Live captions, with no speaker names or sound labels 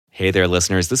Hey there,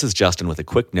 listeners. This is Justin with a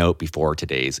quick note before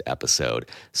today's episode.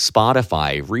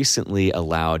 Spotify recently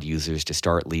allowed users to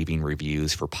start leaving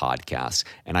reviews for podcasts,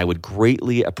 and I would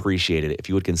greatly appreciate it if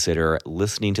you would consider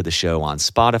listening to the show on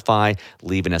Spotify,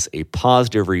 leaving us a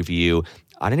positive review.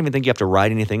 I don't even think you have to write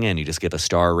anything in. You just give a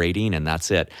star rating and that's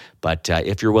it. But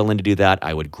if you're willing to do that,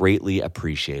 I would greatly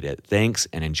appreciate it. Thanks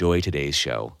and enjoy today's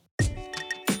show.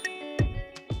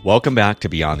 Welcome back to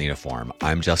Beyond the Uniform.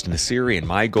 I'm Justin Nassiri, and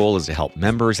my goal is to help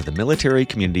members of the military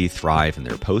community thrive in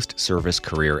their post-service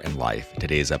career and life.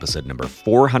 Today's episode number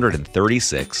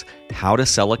 436, How to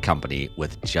Sell a Company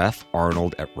with Jeff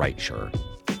Arnold at RightSure.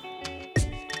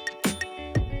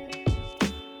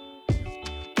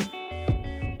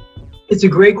 It's a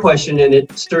great question, and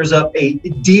it stirs up a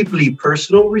deeply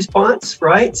personal response,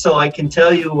 right? So I can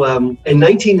tell you, in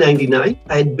 1999,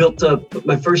 I had built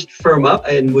my first firm up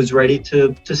and was ready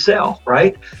to sell,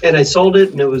 right? And I sold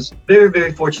it, and it was very,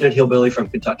 very fortunate hillbilly from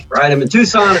Kentucky, right? I'm in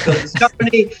Tucson, I built this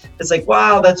company. It's like,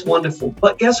 wow, that's wonderful.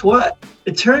 But guess what?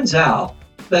 It turns out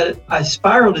that I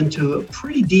spiraled into a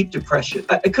pretty deep depression.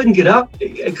 I couldn't get up.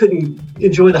 I couldn't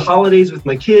enjoy the holidays with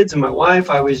my kids and my wife.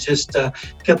 I was just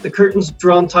kept the curtains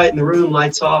drawn tight in the room,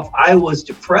 lights off. I was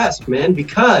depressed, man,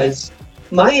 because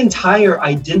my entire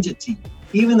identity,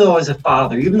 even though I was a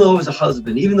father, even though I was a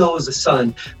husband, even though I was a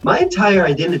son, my entire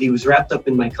identity was wrapped up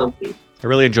in my company. I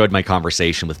really enjoyed my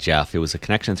conversation with Jeff. It was a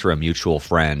connection through a mutual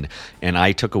friend, and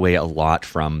I took away a lot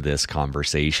from this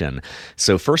conversation.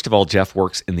 So first of all, Jeff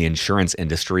works in the insurance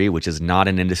industry, which is not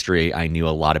an industry I knew a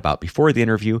lot about before the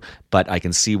interview, but I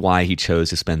can see why he chose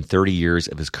to spend 30 years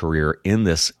of his career in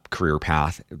this career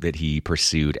path that he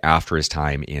pursued after his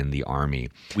time in the Army.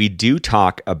 We do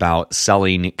talk about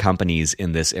selling companies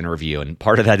in this interview, and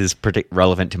part of that is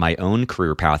relevant to my own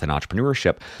career path in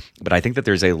entrepreneurship, but I think that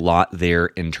there's a lot there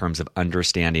in terms of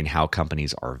understanding how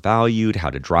companies are valued, how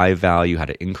to drive value, how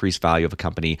to increase value of a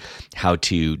company, how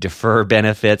to defer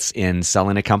benefits in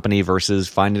selling a company versus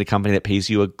finding a company that pays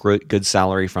you a good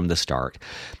salary from the start.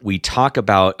 We talk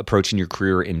about approaching your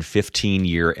career in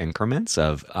 15-year increments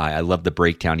of, I love the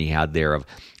breakdown he had there of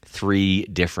 3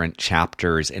 different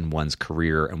chapters in one's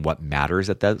career and what matters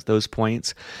at those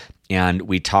points. And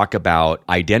we talk about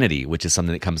identity, which is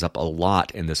something that comes up a lot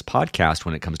in this podcast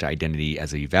when it comes to identity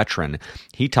as a veteran.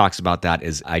 He talks about that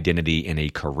as identity in a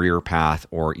career path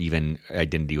or even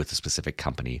identity with a specific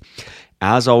company.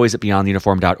 As always, at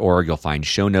beyondtheuniform.org, you'll find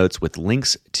show notes with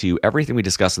links to everything we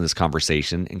discuss in this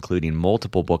conversation, including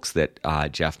multiple books that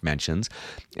Jeff mentions,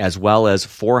 as well as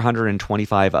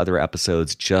 425 other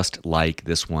episodes just like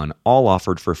this one, all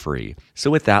offered for free.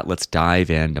 So with that, let's dive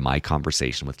into my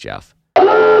conversation with Jeff.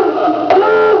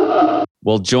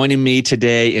 Well, joining me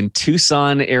today in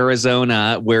Tucson,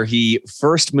 Arizona, where he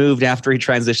first moved after he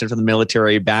transitioned from the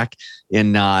military back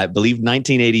in, I believe,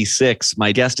 1986.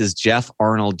 My guest is Jeff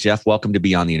Arnold. Jeff, welcome to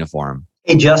Beyond the Uniform.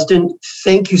 Hey, Justin,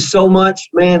 thank you so much,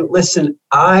 man. Listen,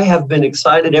 I have been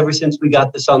excited ever since we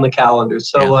got this on the calendar.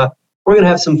 So we're going to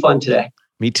have some fun today.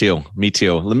 Me too.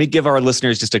 Let me give our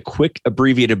listeners just a quick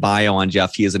abbreviated bio on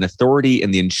Jeff. He is an authority in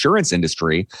the insurance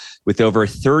industry with over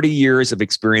 30 years of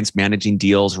experience managing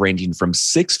deals ranging from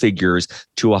 6 figures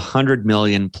to 100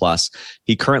 million plus.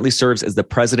 He currently serves as the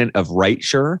president of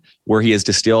RightSure, where he has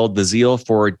distilled the zeal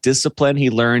for discipline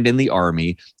he learned in the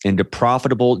Army into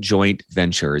profitable joint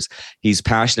ventures. He's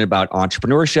passionate about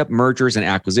entrepreneurship, mergers, and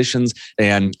acquisitions,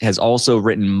 and has also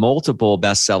written multiple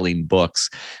best-selling books.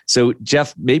 So,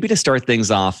 Jeff, maybe to start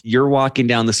things off, you're walking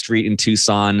down the street in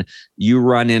Tucson, you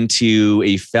run into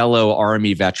a fellow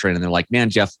Army veteran, and they're like, man,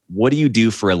 Jeff, what do you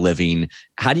do for a living?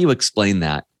 How do you explain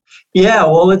that? Yeah,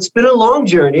 well, it's been a long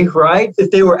journey, right?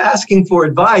 If they were asking for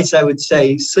advice, I would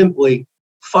say simply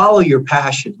follow your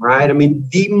passion, right? I mean,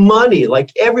 the money,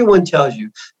 like everyone tells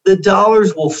you, the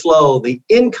dollars will flow, the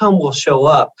income will show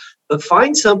up, but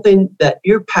find something that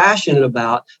you're passionate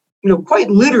about. Quite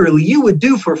literally, you would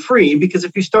do for free, because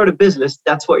if you start a business,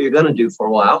 that's what you're going to do for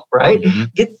a while, right? Mm-hmm.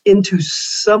 Get into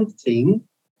something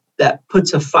that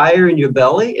puts a fire in your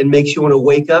belly and makes you want to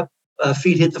wake up,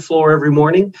 feet hit the floor every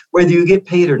morning, whether you get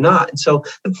paid or not. And so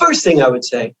the first thing I would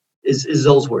say is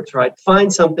those words, right?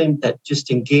 Find something that just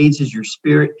engages your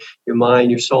spirit, your mind,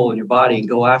 your soul, and your body, and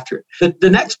go after it. The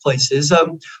next place is,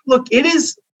 look, it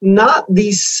is not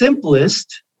the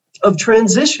simplest of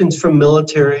transitions from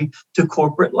military to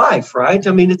corporate life, right?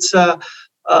 I mean, it's, and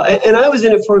I was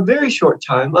in it for a very short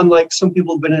time, unlike some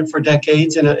people who've been in it for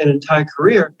decades and an entire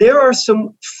career. There are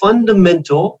some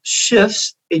fundamental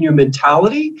shifts in your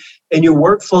mentality and your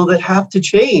workflow that have to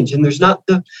change. And there's not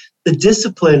the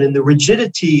discipline and the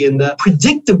rigidity and the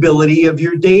predictability of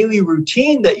your daily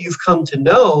routine that you've come to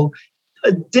know.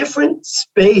 A different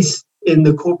space in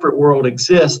the corporate world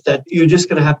exist that you're just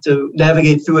going to have to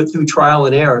navigate through it through trial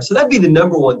and error. So that'd be the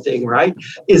number one thing, right?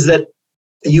 Is that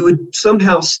you would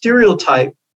somehow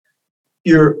stereotype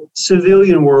your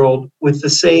civilian world with the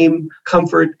same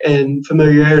comfort and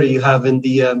familiarity you have in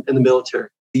the military.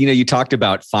 You talked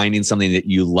about finding something that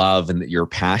you love and that you're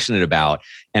passionate about.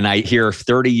 And I hear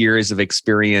 30 years of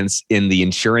experience in the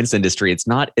insurance industry. It's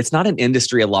not an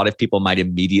industry a lot of people might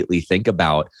immediately think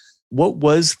about. What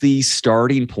was the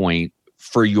starting point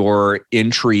for your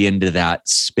entry into that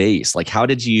space? Like, how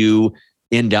did you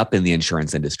end up in the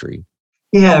insurance industry?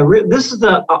 Yeah,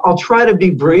 I'll try to be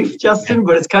brief, Justin,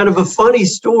 but it's kind of a funny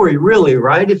story, really,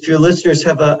 right? If your listeners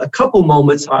have a couple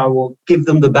moments, I will give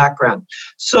them the background.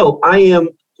 So I am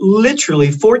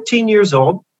literally 14 years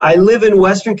old. I live in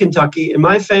Western Kentucky, and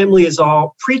my family is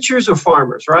all preachers or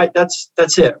farmers, right? That's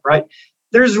it, right?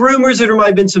 There's rumors that there might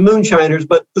have been some moonshiners,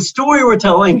 but the story we're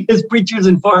telling is preachers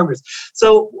and farmers.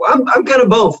 So I'm kind of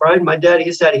both, right? My daddy,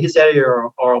 his daddy are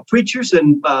all preachers,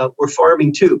 and we're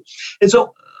farming too. And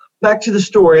so back to the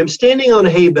story. I'm standing on a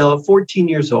hay bale at 14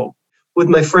 years old with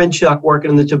my friend Chuck working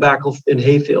in the tobacco and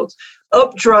hay fields.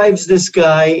 Up drives this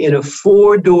guy in a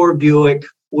 4-door Buick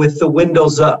with the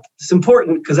windows up. It's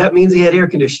important because that means he had air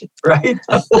conditioning, right?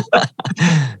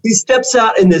 He steps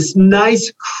out in this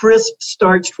nice, crisp,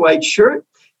 starched white shirt.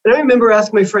 And I remember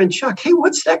asking my friend Chuck, hey,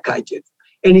 what's that guy do?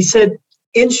 And he said,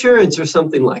 insurance or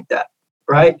something like that,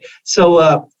 right?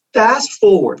 So fast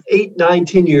forward 8, 9,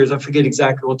 10 years, I forget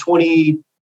exactly, well,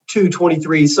 22,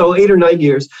 23, so 8 or 9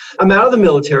 years. I'm out of the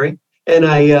military. And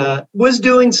I was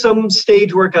doing some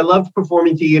stage work. I loved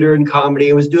performing theater and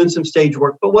comedy. I was doing some stage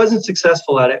work, but wasn't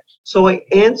successful at it. So I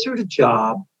answered a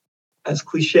job, as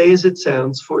cliche as it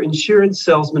sounds, for insurance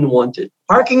salesman wanted.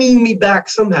 Harkening me back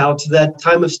somehow to that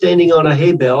time of standing on a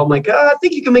hay bale. I'm like, I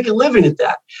think you can make a living at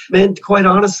that. Man, quite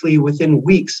honestly, within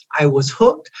weeks, I was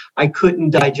hooked. I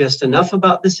couldn't digest enough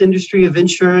about this industry of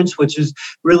insurance, which is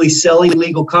really selling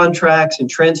legal contracts and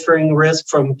transferring risk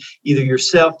from either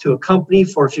yourself to a company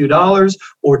for a few dollars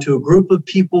or to a group of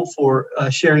people for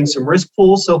sharing some risk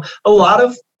pools. So a lot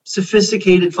of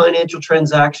sophisticated financial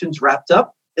transactions wrapped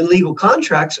up in legal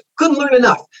contracts. Couldn't learn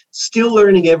enough. Still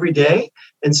learning every day.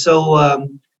 And so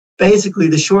basically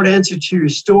the short answer to your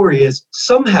story is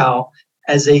somehow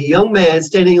as a young man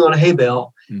standing on a hay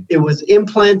bale, it was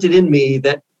implanted in me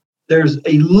that there's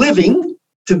a living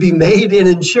to be made in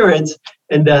insurance.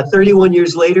 And 31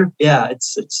 years later, yeah,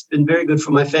 it's been very good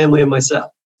for my family and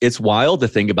myself. It's wild to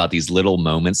think about these little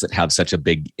moments that have such a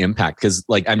big impact. Because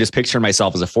like, I'm just picturing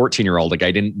myself as a 14-year-old. Like I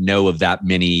didn't know of that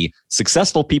many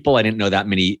successful people. I didn't know that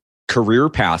many career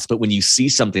paths. But when you see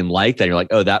something like that, you're like,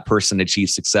 oh, that person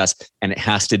achieved success and it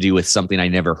has to do with something I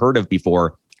never heard of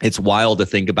before. It's wild to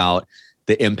think about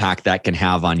the impact that can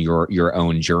have on your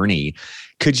own journey.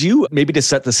 Could you maybe to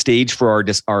set the stage for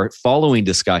our following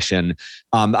discussion?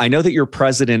 I know that you're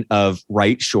president of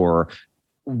RightShore.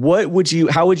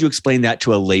 How would you explain that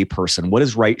to a layperson? What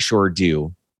does RightShore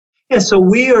do? Yeah, so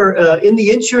we are in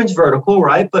the insurance vertical,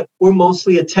 right? But we're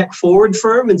mostly a tech forward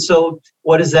firm. And so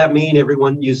what does that mean?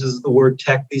 Everyone uses the word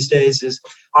tech these days. Is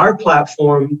our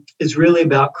platform is really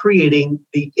about creating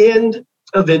the end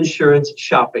of insurance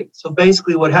shopping. So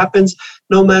basically what happens,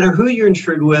 no matter who you're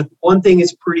insured with, one thing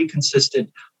is pretty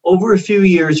consistent. Over a few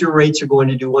years, your rates are going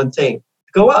to do one thing,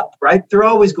 go up, right? They're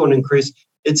always going to increase.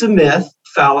 It's a myth,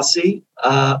 fallacy,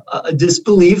 a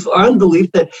disbelief, or unbelief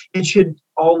that it should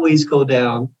always go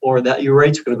down or that your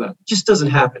rates are going to go up. It just doesn't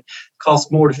happen. It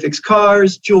costs more to fix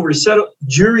cars, jury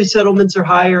settlements are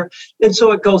higher, and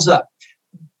so it goes up.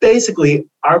 Basically,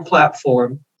 our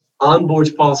platform onboards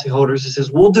policyholders. It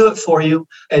says, we'll do it for you.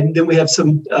 And then we have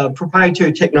some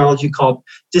proprietary technology called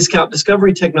discount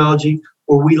discovery technology,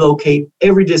 where we locate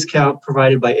every discount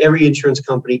provided by every insurance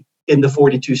company in the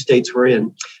 42 states we're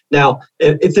in. Now,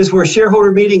 if this were a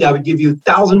shareholder meeting, I would give you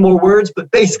 1,000 more words, but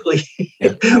basically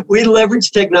we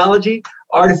leverage technology,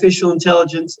 artificial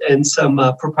intelligence, and some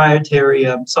proprietary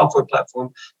software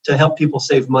platform to help people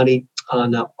save money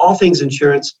on all things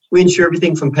insurance. We insure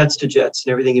everything from pets to jets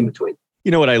and everything in between. You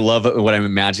know what I love, what I'm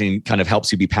imagining kind of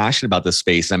helps you be passionate about this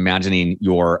space. I'm imagining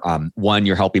you're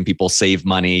helping people save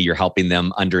money. You're helping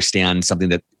them understand something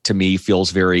that to me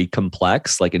feels very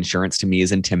complex. Like insurance to me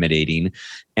is intimidating.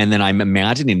 And then I'm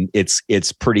imagining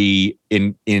it's pretty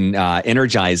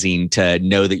energizing to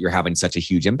know that you're having such a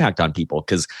huge impact on people.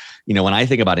 Because, you know, when I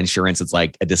think about insurance, it's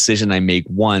like a decision I make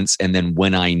once, and then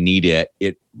when I need it,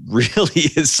 it really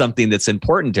is something that's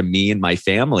important to me and my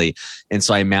family. And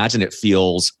so I imagine it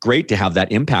feels great to have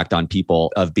that impact on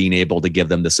people of being able to give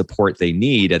them the support they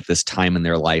need at this time in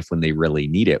their life when they really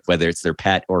need it, whether it's their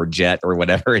pet or jet or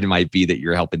whatever it might be that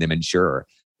you're helping them insure.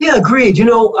 Yeah, agreed.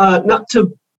 Not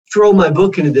to throw my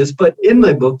book into this, but in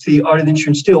my book, The Art of the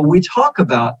Insurance Deal, we talk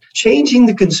about changing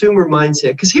the consumer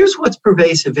mindset. Because here's what's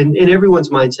pervasive in everyone's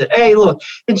mindset. Hey, look,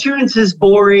 insurance is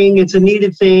boring. It's a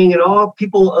needed thing. And all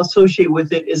people associate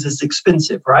with it is it's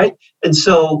expensive, right? And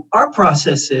so our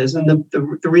process is, and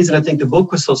the reason I think the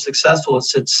book was so successful, it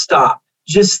said, stop.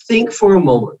 Just think for a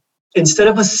moment. Instead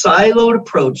of a siloed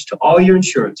approach to all your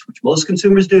insurance, which most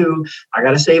consumers do, I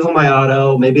got to save on my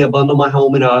auto, maybe I bundle my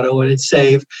home and auto and it's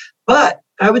safe. But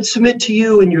I would submit to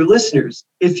you and your listeners,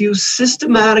 if you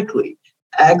systematically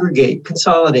aggregate,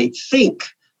 consolidate, think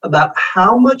about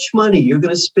how much money you're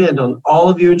going to spend on all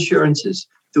of your insurances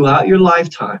throughout your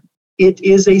lifetime, it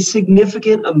is a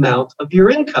significant amount of your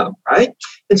income, right?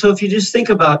 And so if you just think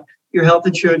about your health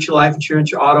insurance, your life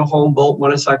insurance, your auto, home, boat,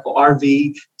 motorcycle,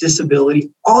 RV,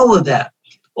 disability, all of that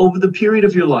over the period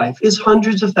of your life is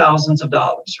hundreds of thousands of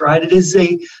dollars, right? It is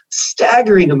a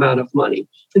staggering amount of money.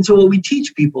 And so what we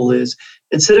teach people is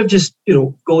instead of just,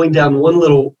 going down one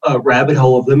little rabbit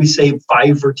hole of let me save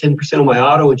 5 or 10% of my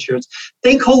auto insurance,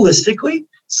 think holistically,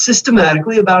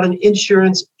 systematically about an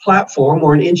insurance platform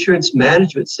or an insurance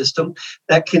management system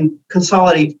that can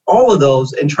consolidate all of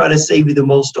those and try to save you the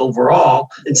most overall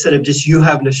instead of just you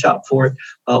having to shop for it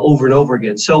over and over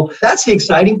again. So that's the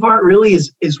exciting part really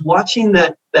is watching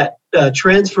that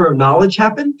transfer of knowledge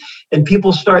happen and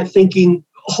people start thinking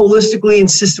holistically and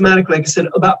systematically, like I said,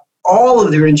 about all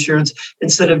of their insurance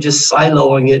instead of just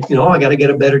siloing it, I got to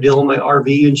get a better deal on my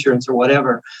RV insurance or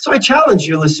whatever. So I challenge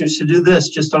your listeners to do this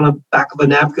just on the back of a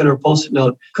napkin or a Post-it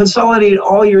note. Consolidate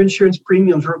all your insurance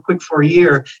premiums real quick for a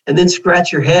year and then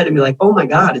scratch your head and be like, oh my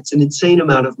God, it's an insane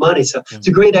amount of money. So it's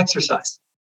a great exercise.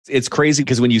 It's crazy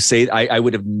because when you say I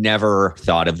would have never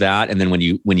thought of that. And then when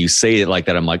you say it like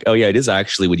that, I'm like, oh yeah, it is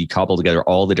actually when you couple together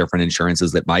all the different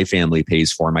insurances that my family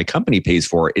pays for, my company pays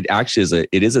for, it actually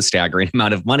is a staggering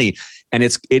amount of money. And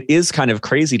it is kind of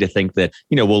crazy to think that,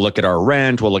 we'll look at our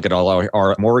rent, we'll look at all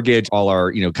our mortgage, all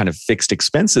our, kind of fixed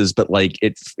expenses, but like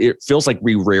it feels like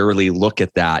we rarely look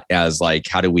at that as like,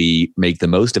 how do we make the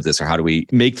most of this or how do we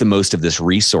make the most of this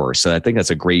resource? So I think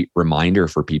that's a great reminder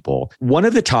for people. One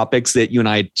of the topics that you and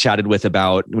I chatted with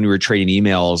about when we were trading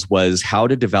emails was how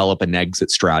to develop an exit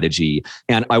strategy.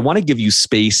 And I want to give you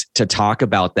space to talk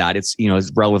about that. It's,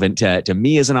 it's relevant to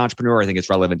me as an entrepreneur. I think it's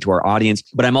relevant to our audience,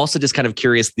 but I'm also just kind of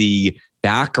curious the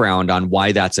background on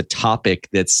why that's a topic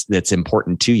that's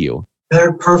important to you.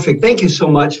 Perfect. Thank you so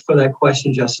much for that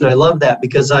question, Justin. I love that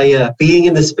because being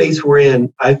in the space we're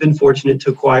in, I've been fortunate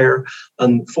to acquire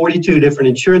 42 different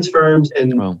insurance firms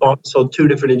and also 2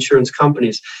 different insurance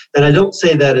companies. And I don't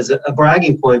say that as a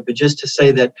bragging point, but just to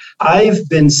say that I've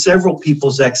been several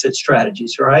people's exit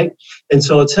strategies, right? And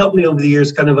so it's helped me over the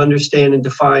years kind of understand and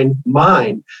define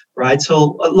mine. Right.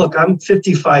 So look, I'm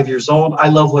 55 years old. I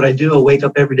love what I do. I wake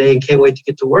up every day and can't wait to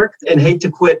get to work and hate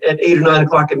to quit at 8 or 9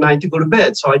 o'clock at night to go to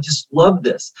bed. So I just love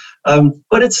this.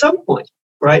 But at some point,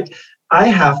 right, I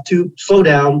have to slow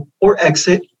down or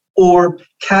exit or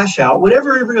cash out,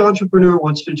 whatever every entrepreneur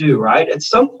wants to do, right? At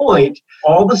some point,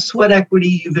 all the sweat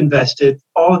equity you've invested,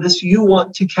 all of this, you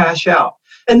want to cash out.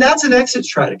 And that's an exit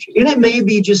strategy. And it may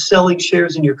be just selling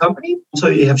shares in your company. So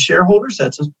you have shareholders.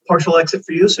 That's a partial exit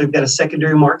for you. So you've got a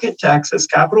secondary market to access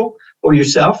capital for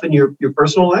yourself and your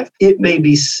personal life. It may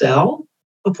be sell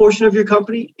a portion of your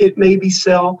company. It may be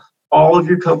sell all of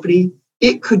your company.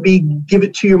 It could be give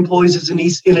it to your employees as in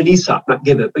an ESOP, not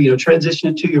give it, but transition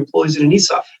it to your employees in an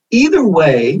ESOP. Either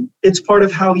way, it's part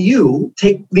of how you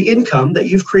take the income that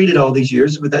you've created all these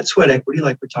years with that sweat equity,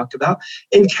 like we talked about,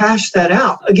 and cash that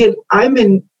out. Again, I'm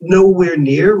in nowhere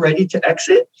near ready to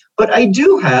exit, but I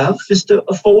do have just a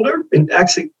folder, and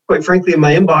actually, quite frankly, in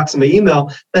my inbox and my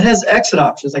email that has exit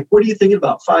options. Like, what are you thinking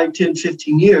about 5, 10,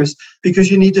 15 years?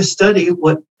 Because you need to study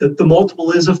what the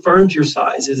multiple is of firms your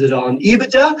size. Is it on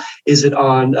EBITDA? Is it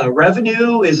on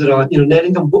revenue? Is it on net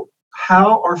income?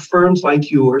 How are firms like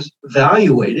yours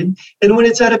valuated? And when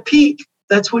it's at a peak,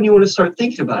 that's when you want to start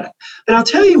thinking about it. And I'll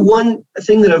tell you one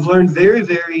thing that I've learned very,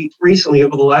 very recently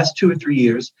over the last 2 or 3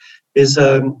 years is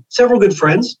several good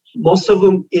friends, most of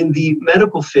them in the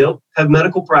medical field, have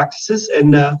medical practices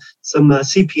and some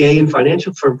CPA and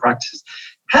financial firm practices,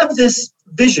 have this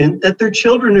vision that their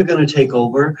children are going to take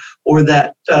over or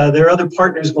that their other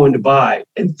partner is going to buy.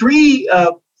 And 3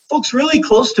 folks really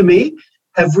close to me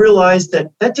have realized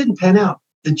that didn't pan out.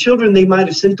 The children, they might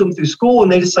have sent them through school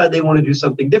and they decide they want to do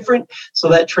something different. So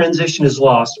that transition is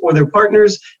lost. Or their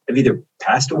partners have either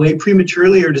passed away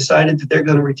prematurely or decided that they're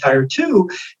going to retire too.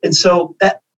 And so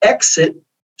that exit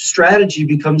strategy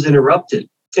becomes interrupted.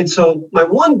 And so my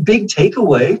one big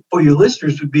takeaway for your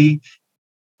listeners would be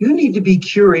you need to be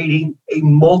curating a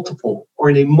multiple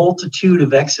or a multitude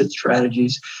of exit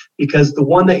strategies, because the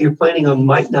one that you're planning on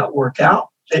might not work out.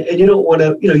 And you don't want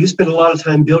to, you spend a lot of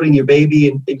time building your baby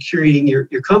and curating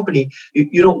your company.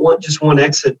 You don't want just one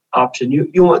exit option.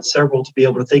 You want several to be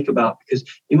able to think about, because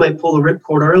you might pull the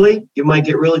ripcord early. You might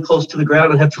get really close to the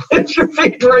ground and have to let your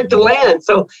feet right to land.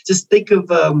 So just think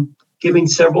of giving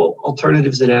several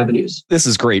alternatives and avenues. This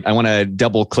is great. I want to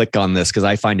double click on this because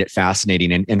I find it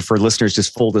fascinating. And for listeners,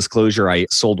 just full disclosure, I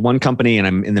sold one company and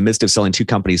I'm in the midst of selling two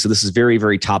companies. So this is very,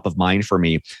 very top of mind for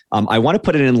me. I want to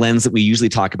put it in lens that we usually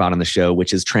talk about on the show,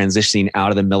 which is transitioning out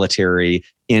of the military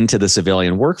into the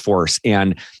civilian workforce.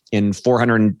 And in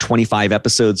 425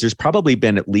 episodes, there's probably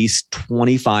been at least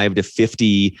 25 to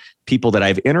 50 people that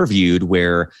I've interviewed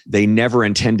where they never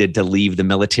intended to leave the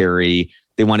military.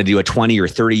 They want to do a 20 or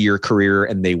 30 year career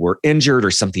and they were injured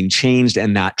or something changed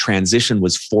and that transition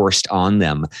was forced on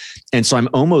them. And so I'm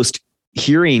almost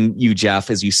hearing you, Jeff,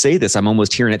 as you say this, I'm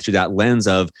almost hearing it through that lens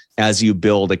of, as you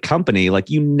build a company, like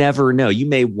you never know, you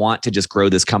may want to just grow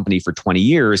this company for 20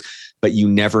 years, but you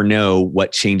never know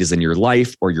what changes in your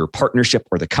life or your partnership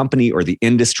or the company or the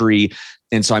industry.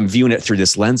 And so I'm viewing it through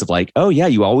this lens of like, oh yeah,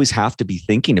 you always have to be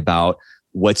thinking about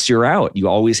what's your out. You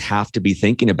always have to be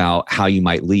thinking about how you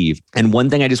might leave. And one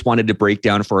thing I just wanted to break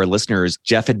down for our listeners,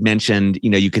 Jeff had mentioned,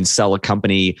 you can sell a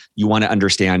company. You want to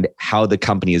understand how the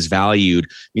company is valued.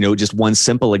 Just one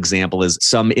simple example is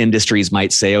some industries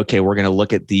might say, okay, we're going to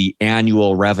look at the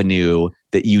annual revenue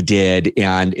that you did,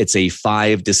 and it's a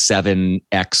 5 to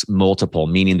 7x multiple,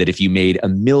 meaning that if you made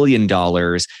 $1 million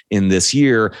in this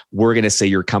year, we're going to say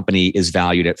your company is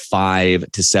valued at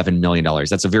 $5 to $7 million.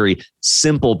 That's a very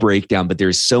simple breakdown, but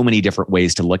there's so many different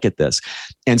ways to look at this.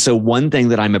 And so one thing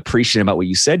that I'm appreciating about what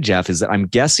you said, Jeff, is that I'm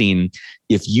guessing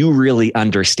if you really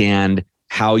understand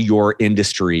how your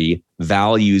industry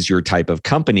values your type of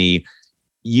company,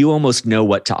 you almost know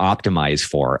what to optimize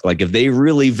for. Like if they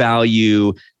really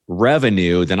value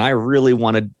revenue, then I really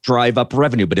want to drive up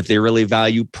revenue. But if they really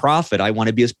value profit, I want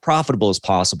to be as profitable as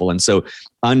possible. And so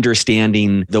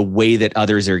understanding the way that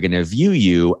others are going to view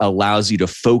you allows you to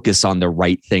focus on the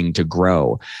right thing to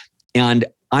grow. And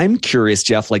I'm curious,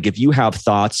 Jeff, like if you have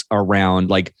thoughts around,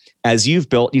 like as you've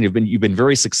built, you've been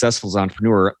very successful as an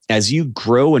entrepreneur, as you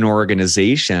grow an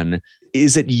organization,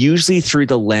 is it usually through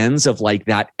the lens of like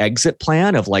that exit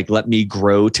plan of like, let me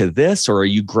grow to this, or are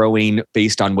you growing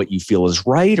based on what you feel is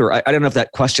right? Or I don't know if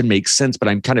that question makes sense, but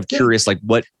I'm kind of curious, like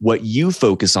what you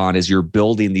focus on as you're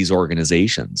building these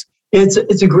organizations.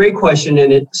 It's a great question,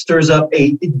 and it stirs up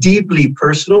a deeply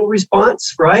personal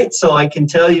response, right? So I can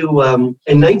tell you,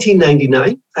 in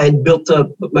 1999, I had built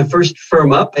my first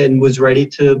firm up and was ready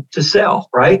to sell,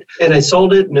 right? And I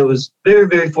sold it, and it was very,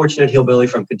 very fortunate hillbilly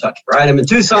from Kentucky, right? I'm in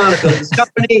Tucson, I built this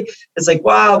company. It's like,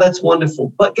 wow, that's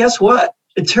wonderful. But guess what?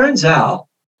 It turns out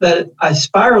that I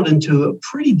spiraled into a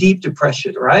pretty deep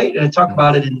depression, right? And I talk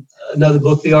about it in another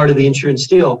book, The Art of the Insurance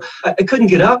Deal. I couldn't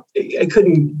get up. I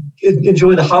couldn't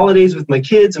enjoy the holidays with my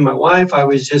kids and my wife. I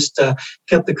was just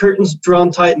kept the curtains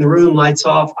drawn tight in the room, lights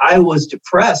off. I was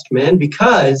depressed, man,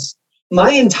 because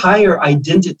my entire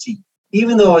identity,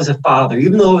 even though I was a father,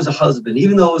 even though I was a husband,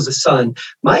 even though I was a son,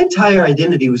 my entire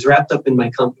identity was wrapped up in my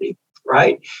company.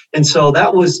 Right. And so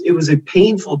it was a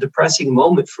painful, depressing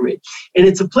moment for me. And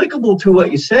it's applicable to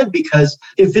what you said, because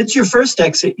if it's your first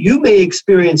exit, you may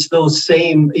experience those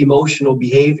same emotional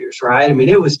behaviors. Right. I mean,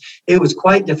 it was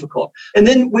quite difficult. And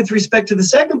then with respect to the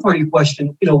second part of your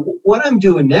question, what I'm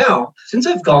doing now, since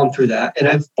I've gone through that and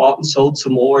I've bought and sold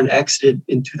some more and exited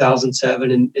in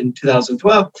 2007 and in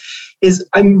 2012, is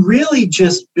I'm really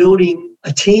just building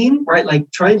a team, right?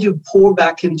 Like trying to pour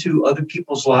back into other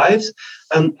people's lives.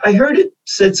 I heard it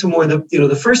said somewhere that,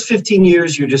 the first 15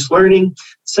 years, you're just learning.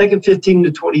 Second 15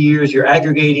 to 20 years, you're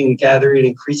aggregating and gathering and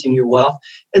increasing your wealth.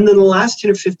 And then the last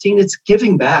 10 or 15, it's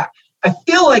giving back. I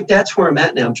feel like that's where I'm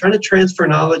at now. I'm trying to transfer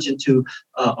knowledge into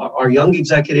our young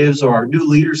executives or our new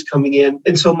leaders coming in.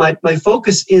 And so my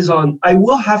focus is on, I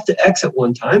will have to exit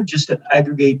one time just to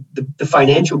aggregate the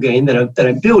financial gain that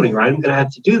I'm building, right? I'm going to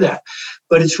have to do that.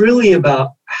 But it's really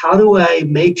about how do I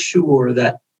make sure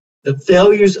that the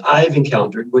failures I've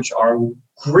encountered, which are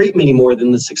great many more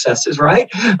than the successes,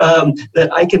 right? That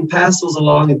I can pass those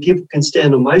along and people can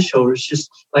stand on my shoulders, just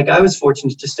like I was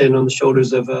fortunate to stand on the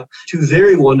shoulders of two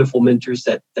very wonderful mentors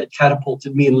that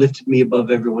catapulted me and lifted me above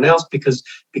everyone else because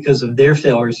of their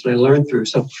failures that I learned through.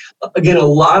 So again, a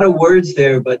lot of words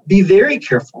there, but be very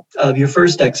careful of your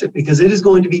first exit because it is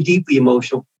going to be deeply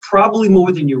emotional, probably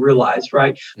more than you realize,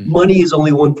 right? Mm-hmm. Money is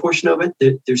only one portion of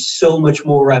it. There's so much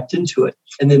more wrapped into it.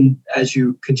 And then as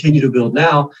you continue to build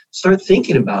now, start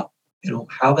thinking about,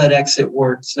 how that exit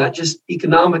works, not just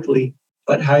economically,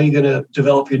 but how are you going to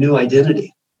develop your new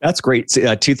identity? That's great.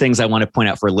 So, two things I want to point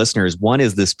out for listeners. One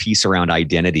is this piece around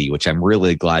identity, which I'm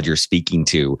really glad you're speaking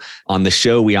to. On the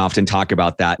show, we often talk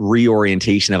about that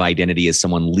reorientation of identity as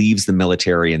someone leaves the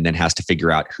military and then has to figure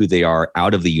out who they are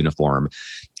out of the uniform.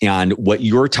 And what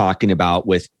you're talking about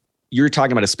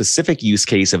a specific use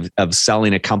case of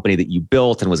selling a company that you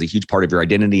built and was a huge part of your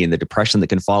identity and the depression that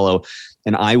can follow.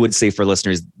 And I would say for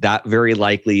listeners, that very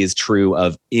likely is true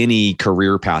of any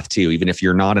career path too. Even if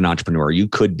you're not an entrepreneur, you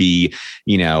could be,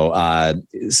 a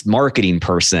marketing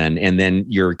person, and then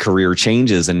your career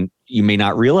changes and you may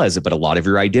not realize it, but a lot of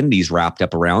your identity is wrapped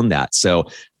up around that. So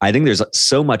I think there's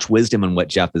so much wisdom in what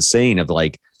Jeff is saying of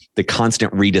like the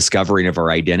constant rediscovering of our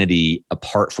identity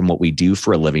apart from what we do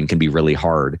for a living can be really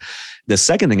hard. The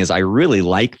second thing is I really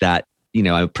like that.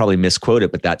 I probably misquote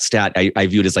it, but that stat, I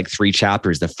view it as like 3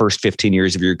 chapters. The first 15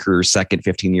 years of your career, second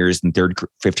 15 years, and third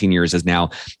 15 years is now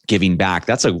giving back.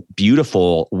 That's a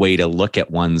beautiful way to look at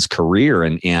one's career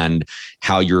and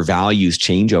how your values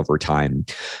change over time.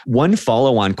 One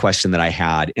follow-on question that I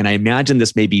had, and I imagine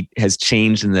this maybe has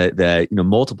changed in the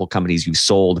multiple companies you've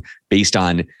sold based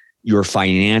on your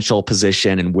financial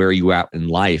position and where you are at in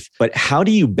life. But how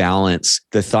do you balance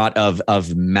the thought of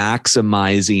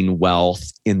maximizing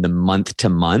wealth in the month to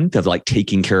month of like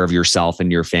taking care of yourself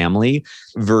and your family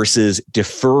versus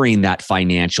deferring that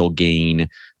financial gain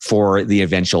for the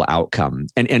eventual outcome?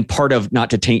 And part of,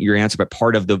 not to taint your answer, but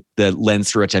part of the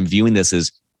lens through which I'm viewing this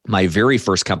is my very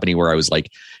first company where I was like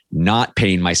not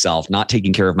paying myself, not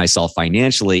taking care of myself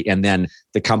financially. And then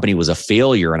the company was a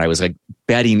failure and I was like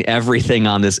betting everything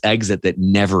on this exit that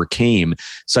never came.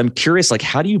 So I'm curious, like,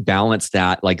 how do you balance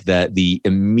that, like the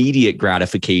immediate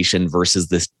gratification versus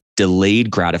this delayed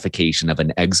gratification of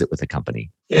an exit with a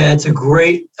company? Yeah, it's a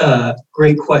great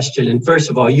question. And first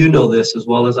of all, you know this as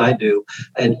well as I do,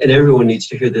 and everyone needs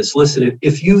to hear this. Listen,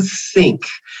 if you think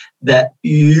that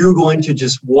you're going to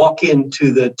just walk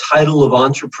into the title of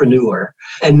entrepreneur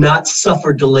and not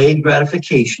suffer delayed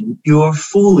gratification, you're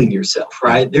fooling yourself,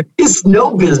 right? There is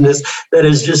no business that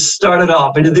has just started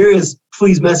off. And if there is,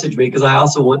 please message me because I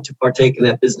also want to partake in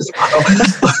that business model.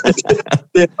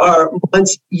 There are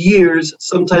months, years,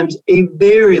 sometimes a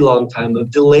very long time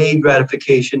of delayed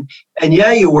gratification. And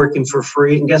yeah, you're working for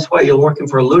free. And guess what? You're working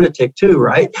for a lunatic too,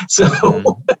 right? So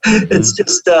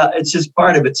it's just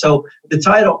part of it. So the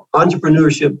title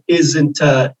entrepreneurship isn't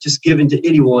just given to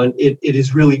anyone. It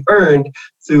is really earned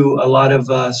through a lot of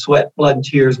sweat, blood, and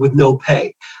tears with no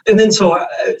pay. And then so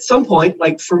at some point,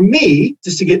 like for me,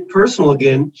 just to get personal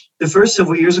again, the first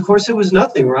several years, of course, it was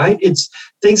nothing, right?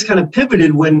 Things kind of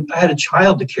pivoted when I had a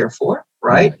child to care for,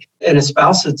 right? And a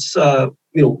spouse that's,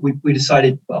 we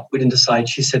decided, well, we didn't decide.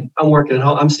 She said, I'm working at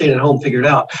home. I'm staying at home, figure it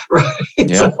out, right?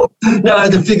 Yeah. So now I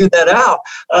had to figure that out.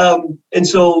 And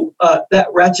so that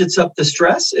ratchets up the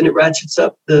stress and it ratchets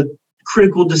up the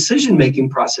critical decision-making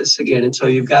process again. And so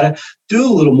you've got to do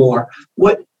a little more.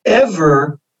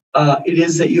 Whatever it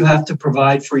is that you have to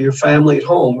provide for your family at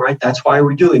home, right? That's why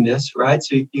we're doing this, right?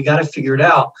 So you got to figure it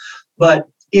out. But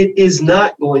it is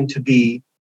not going to be,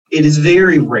 it is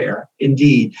very rare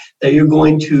indeed that you're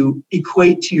going to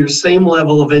equate to your same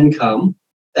level of income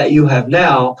that you have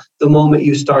now the moment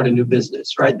you start a new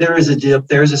business, right? There is a dip,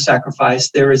 there is a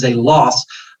sacrifice, there is a loss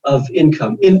of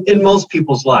income in most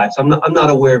people's lives. I'm not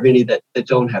aware of any that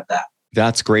don't have that.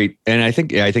 That's great. And I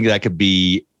think that could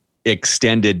be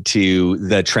extended to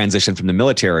the transition from the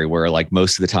military, where like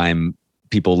most of the time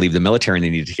people leave the military and they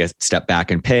need to step back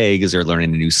and pay because they're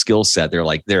learning a new skill set.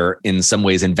 They're in some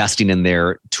ways investing in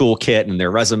their toolkit and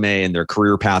their resume and their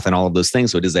career path and all of those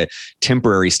things. So it is a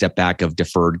temporary step back of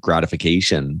deferred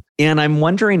gratification. And I'm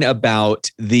wondering about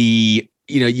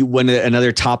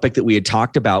another topic that we had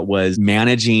talked about was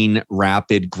managing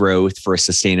rapid growth for a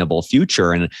sustainable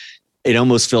future. And it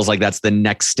almost feels like that's the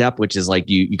next step, which is like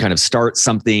you kind of start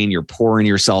something, you're pouring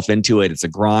yourself into it. It's a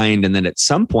grind. And then at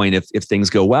some point, if things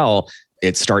go well,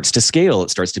 it starts to scale.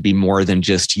 It starts to be more than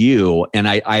just you. And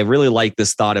I really like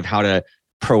this thought of how to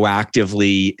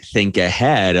proactively think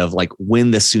ahead of like when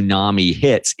the tsunami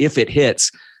hits, if it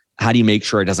hits, how do you make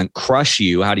sure it doesn't crush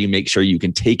you? How do you make sure you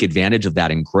can take advantage of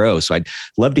that and grow? So I'd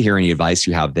love to hear any advice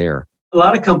you have there. A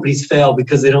lot of companies fail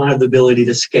because they don't have the ability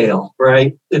to scale,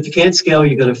 right? If you can't scale,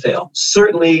 you're going to fail.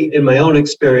 Certainly in my own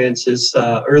experiences,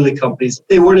 early companies,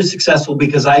 they weren't as successful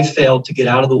because I failed to get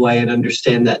out of the way and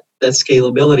understand that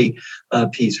scalability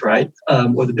piece, right?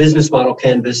 Or the business model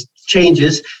canvas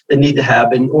changes that need to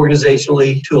happen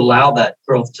organizationally to allow that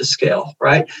growth to scale,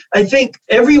 right? I think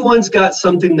everyone's got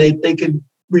something they could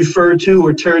refer to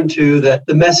or turn to that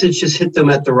the message just hit them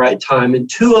at the right time. And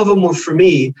two of them were, for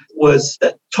me, was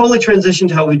that totally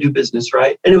transitioned how we do business,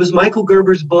 right? And it was Michael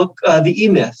Gerber's book, The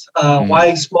E-Myth,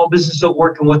 Why Small Businesses Don't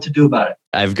Work and What to Do About it.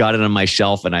 I've got it on my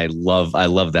shelf, and I love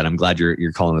that. I'm glad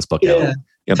you're calling this book out.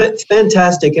 Yep. It's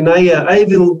fantastic. And I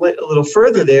even went a little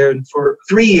further there. And for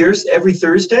 3 years, every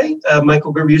Thursday,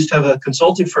 Michael Gerber used to have a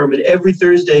consulting firm. And every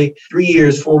Thursday, 3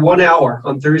 years, for 1 hour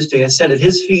on Thursday, I sat at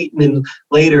his feet, and then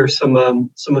later some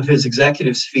of his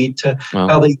executives' feet to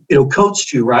how they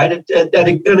coached you, right? At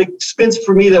an expense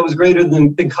for me that was greater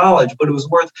than college, but it was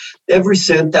worth every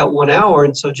cent, that 1 hour.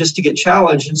 And so just to get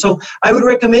challenged. And so I would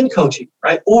recommend coaching,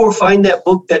 right? Or find that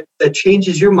book that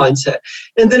changes your mindset.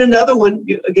 And then another one,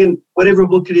 again, whatever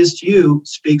book it is to you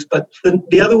speaks, but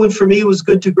the other one for me was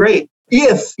Good to Great.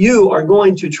 If you are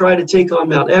going to try to take on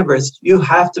Mount Everest, you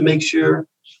have to make sure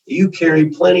you carry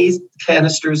plenty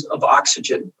canisters of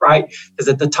oxygen, right? Because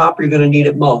at the top, you're going to need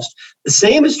it most. The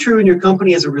same is true in your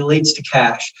company as it relates to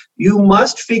cash. You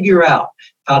must figure out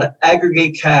how to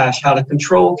aggregate cash, how to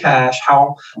control cash,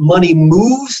 how money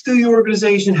moves through your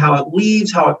organization, how it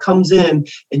leaves, how it comes in,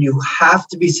 and you have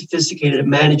to be sophisticated at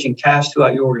managing cash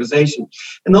throughout your organization.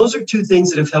 And those are two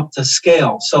things that have helped us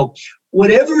scale. So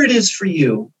whatever it is for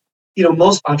you,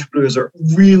 most entrepreneurs are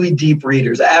really deep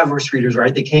readers, average readers,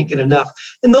 right? They can't get enough.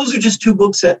 And those are just two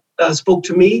books that spoke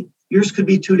to me. Yours could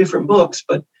be two different books,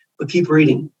 but keep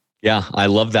reading. Yeah, I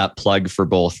love that plug for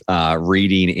both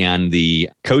reading and the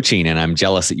coaching. And I'm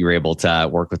jealous that you were able to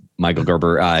work with Michael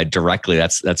Gerber directly.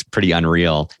 That's pretty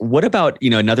unreal. What about,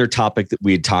 another topic that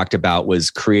we had talked about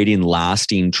was creating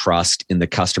lasting trust in the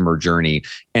customer journey.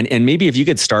 And maybe if you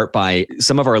could start by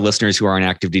some of our listeners who are on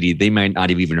active duty, they might not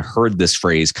have even heard this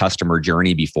phrase customer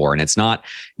journey before. And it's not,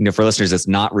 for listeners, it's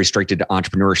not restricted to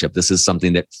entrepreneurship. This is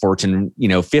something that Fortune,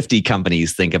 50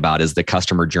 companies think about as the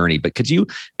customer journey. But could you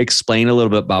explain a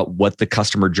little bit about what the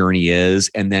customer journey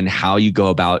is and then how you go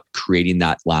about creating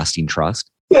that lasting trust?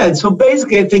 Yeah. And so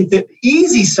basically, I think the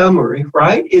easy summary,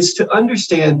 right, is to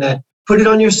understand that, put it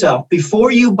on yourself. Before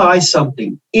you buy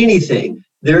something, anything,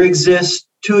 there exists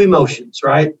two emotions,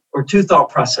 right? Or two thought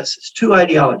processes, two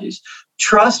ideologies,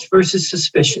 trust versus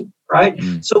suspicion, right?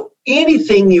 So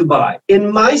anything you buy,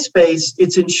 in my space,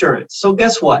 it's insurance. So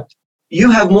guess what?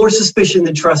 You have more suspicion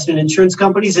than trust in insurance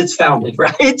companies. It's founded,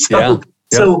 right?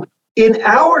 So in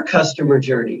our customer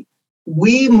journey,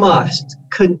 we must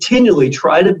continually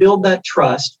try to build that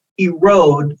trust,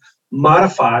 erode,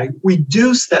 modify,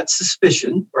 reduce that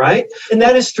suspicion, right? And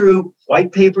that is through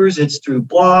white papers, it's through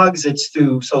blogs, it's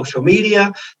through social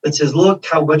media that says, look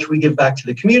how much we give back to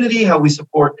the community, how we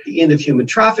support the end of human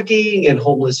trafficking and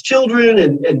homeless children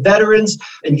and veterans,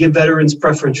 and give veterans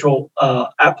preferential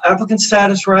applicant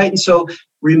status, right? And so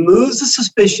removes the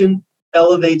suspicion,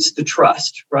 elevates the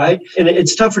trust, right? And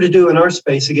it's tougher to do in our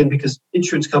space, again, because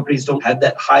insurance companies don't have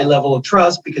that high level of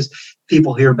trust because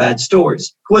people hear bad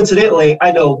stories. Coincidentally,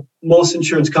 I know most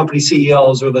insurance company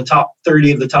CEOs are the top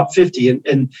 30 of the top 50,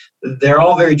 and they're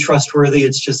all very trustworthy.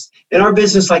 It's just, in our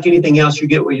business, like anything else, you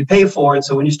get what you pay for. And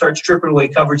so when you start stripping away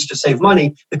coverage to save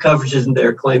money, the coverage isn't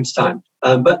there, claims time.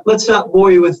 But let's not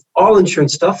bore you with all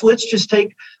insurance stuff. Let's just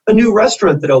take a new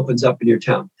restaurant that opens up in your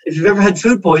town. If you've ever had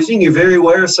food poisoning, you're very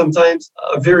aware sometimes,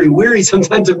 very weary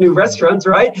sometimes of new restaurants,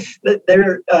 right? That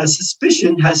their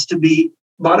suspicion has to be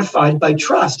modified by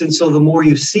trust. And so the more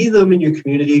you see them in your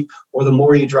community, or the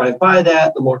more you drive by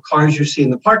that, the more cars you see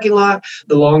in the parking lot,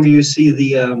 the longer you see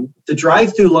the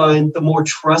drive-through line, the more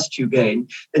trust you gain.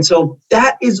 And so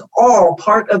that is all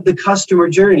part of the customer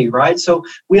journey, right? So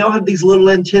we all have these little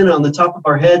antennae on the top of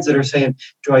our heads that are saying,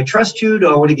 do I trust you?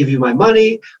 Do I want to give you my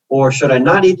money? Or should I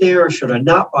not eat there? Or should I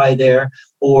not buy there?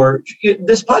 Or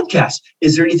this podcast,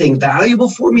 is there anything valuable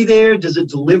for me there? Does it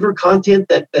deliver content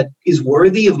that is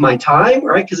worthy of my time,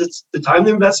 right? Because it's the time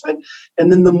investment.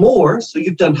 And then the more, so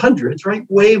you've done hundreds, right?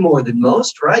 Way more than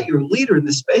most, right? You're a leader in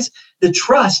this space. The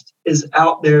trust is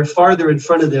out there farther in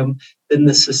front of them than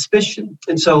the suspicion.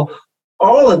 And so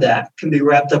all of that can be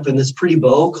wrapped up in this pretty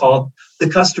bow called the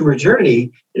customer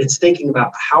journey. And it's thinking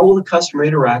about how will the customer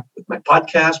interact with my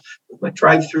podcast, with my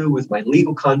drive-through, with my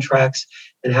legal contracts,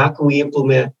 and how can we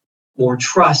implement more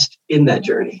trust in that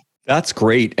journey? That's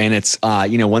great. And it's,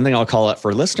 one thing I'll call out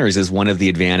for listeners is one of the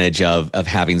advantage of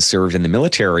having served in the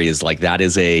military is like, that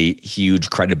is a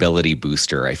huge credibility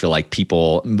booster. I feel like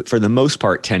people, for the most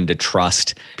part, tend to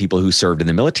trust people who served in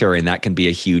the military, and that can be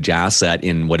a huge asset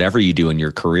in whatever you do in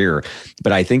your career.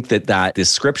 But I think that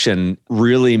description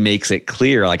really makes it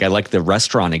clear. Like, I like the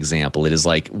restaurant example. It is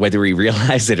like, whether we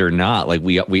realize it or not, like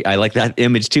I like that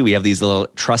image too. We have these little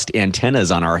trust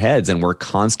antennas on our heads, and we're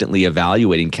constantly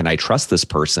evaluating, can I trust this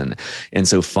person? organization. And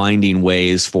so finding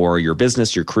ways for your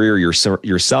business, your career,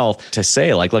 yourself to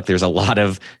say like, look, there's a lot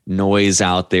of noise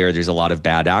out there. There's a lot of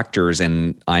bad actors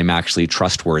and I'm actually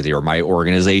trustworthy, or my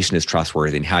organization is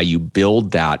trustworthy, and how you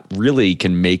build that really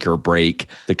can make or break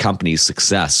the company's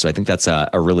success. So I think that's a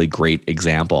really great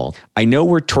example. I know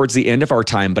we're towards the end of our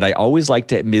time, but I always like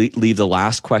to leave the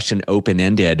last question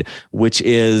open-ended, which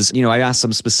is, I asked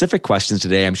some specific questions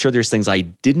today. I'm sure there's things I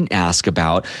didn't ask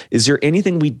about. Is there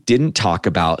anything we didn't talk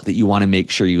about that you want to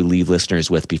make sure you leave listeners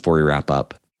with before we wrap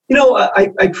up? I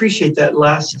appreciate that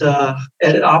last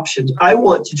edit option. I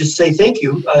want to just say thank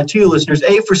you to you listeners,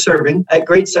 for serving at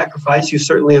great sacrifice. You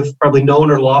certainly have probably known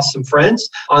or lost some friends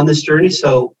on this journey.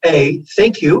 So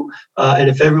thank you. And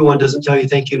if everyone doesn't tell you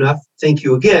thank you enough, thank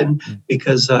you again,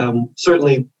 because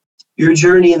certainly your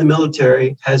journey in the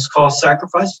military has caused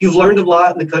sacrifice. You've learned a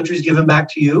lot and the country's given back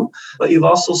to you, but you've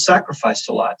also sacrificed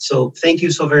a lot. So thank you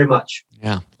so very much.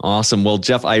 Yeah, awesome. Well,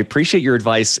 Jeff, I appreciate your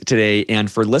advice today. And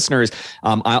for listeners,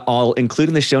 I'll include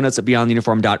in the show notes at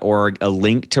beyondtheuniform.org a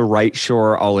link to Right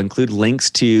Shore. I'll include links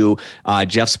to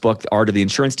Jeff's book, The Art of the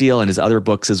Insurance Deal, and his other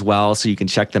books as well, so you can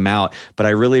check them out. But I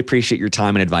really appreciate your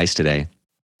time and advice today.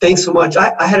 Thanks so much.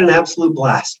 I had an absolute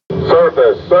blast.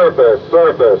 Surface.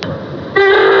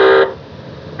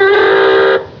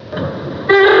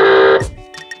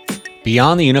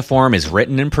 Beyond the Uniform is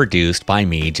written and produced by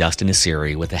me, Justin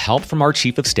Nassiri, with the help from our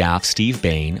Chief of Staff, Steve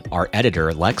Bain, our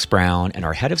editor, Lex Brown, and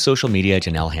our Head of Social Media,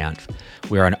 Janelle Hanf.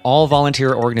 We are an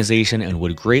all-volunteer organization and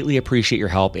would greatly appreciate your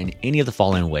help in any of the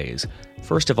following ways.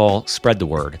 First of all, spread the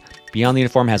word. Beyond the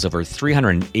Uniform has over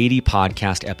 380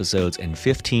 podcast episodes and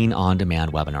 15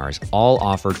 on-demand webinars, all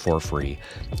offered for free.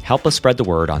 Help us spread the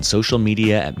word on social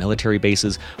media, at military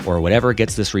bases, or whatever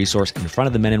gets this resource in front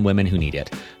of the men and women who need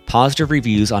it. Positive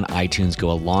reviews on iTunes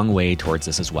go a long way towards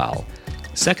this as well.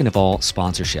 Second of all,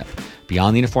 sponsorship.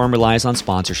 Beyond the Uniform relies on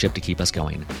sponsorship to keep us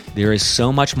going. There is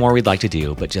so much more we'd like to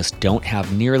do, but just don't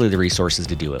have nearly the resources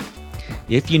to do it.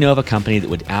 If you know of a company that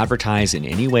would advertise in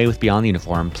any way with Beyond the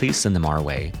Uniform, please send them our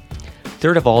way.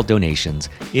 Third of all, donations.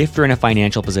 If you're in a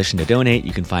financial position to donate,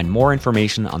 you can find more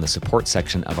information on the support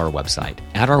section of our website.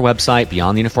 At our website,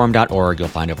 beyondtheuniform.org, you'll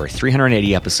find over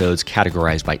 380 episodes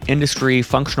categorized by industry,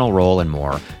 functional role, and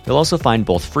more. You'll also find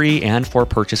both free and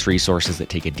for-purchase resources that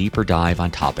take a deeper dive on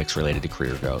topics related to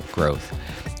career growth.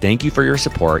 Thank you for your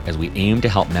support as we aim to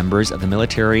help members of the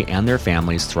military and their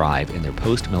families thrive in their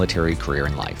post-military career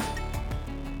and life.